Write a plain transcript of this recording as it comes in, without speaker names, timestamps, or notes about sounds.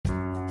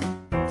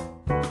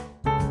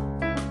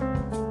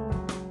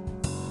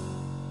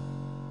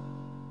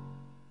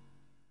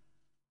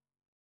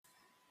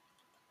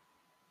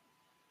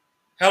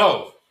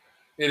Hello,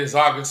 it is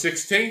August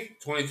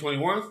 16th,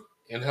 2021,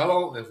 and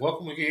hello and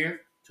welcome again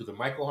to the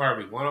Michael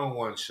Harvey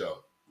One-on-One Show.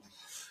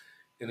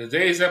 In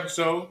today's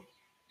episode,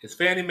 it's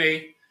Fannie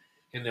Mae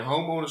and the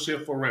home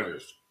ownership for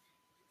renters.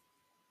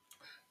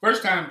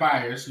 First-time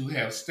buyers who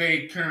have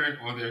stayed current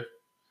on their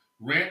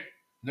rent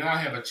now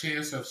have a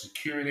chance of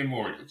securing a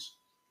mortgage.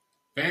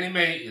 Fannie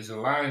Mae is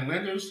allowing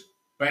lenders,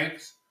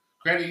 banks,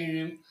 credit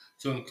unions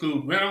to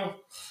include rental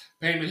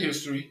payment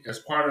history as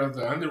part of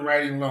the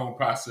underwriting loan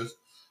process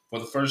for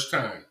the first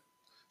time.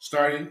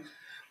 Starting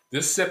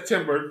this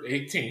September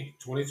 18th,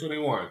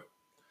 2021,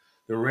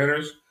 the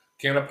renters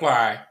can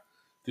apply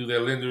through their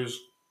lenders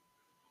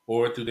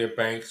or through their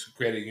banks,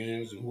 credit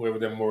unions, and whoever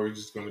their mortgage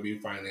is going to be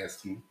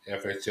financed through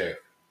FHA.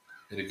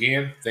 And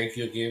again, thank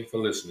you again for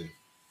listening.